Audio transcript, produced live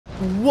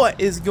What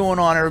is going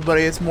on,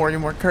 everybody? It's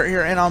morg curt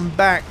here, and I'm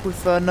back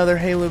with another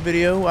Halo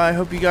video. I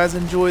hope you guys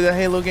enjoy the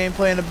Halo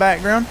gameplay in the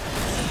background.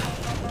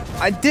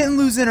 I didn't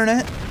lose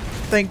internet,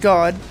 thank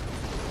God,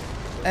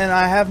 and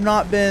I have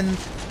not been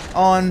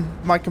on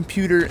my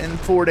computer in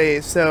 4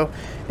 days, so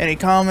any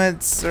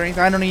comments or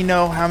anything, I don't even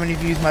know how many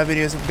views my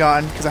videos have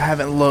gotten because I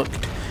haven't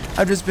looked.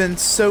 I've just been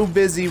so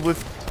busy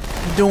with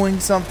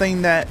doing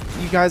something that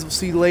you guys will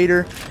see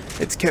later.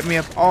 It's kept me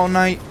up all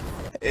night.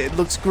 It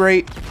looks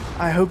great.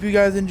 I hope you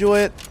guys enjoy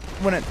it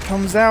when it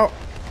comes out.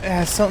 It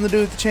has something to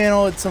do with the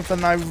channel. It's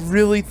something I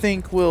really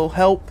think will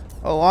help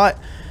a lot.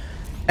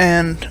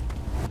 And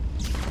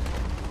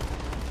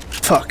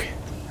fuck,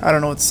 I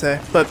don't know what to say.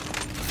 But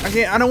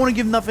I don't want to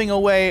give nothing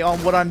away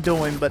on what I'm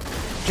doing. But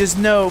just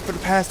know, for the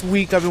past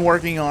week I've been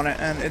working on it,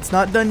 and it's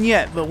not done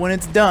yet. But when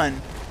it's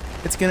done,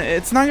 it's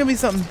not gonna be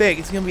something big.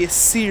 It's gonna be a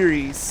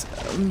series.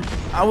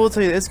 I will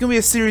tell you, it's gonna be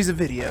a series of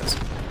videos.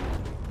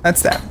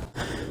 That's that.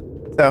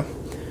 So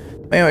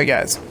anyway,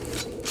 guys,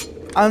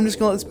 I'm just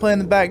gonna let this play in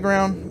the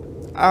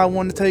background. I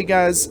wanted to tell you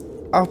guys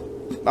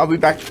I'll be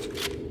back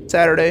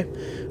Saturday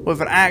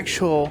with an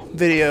actual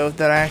video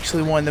that I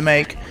actually wanted to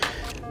make,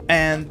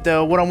 and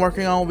what I'm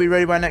working on will be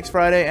ready by next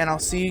Friday, and I'll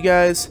see you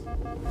guys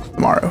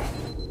tomorrow.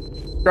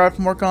 Subscribe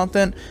for more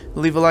content.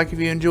 Leave a like if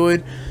you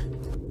enjoyed.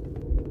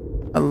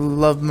 I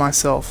love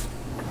myself.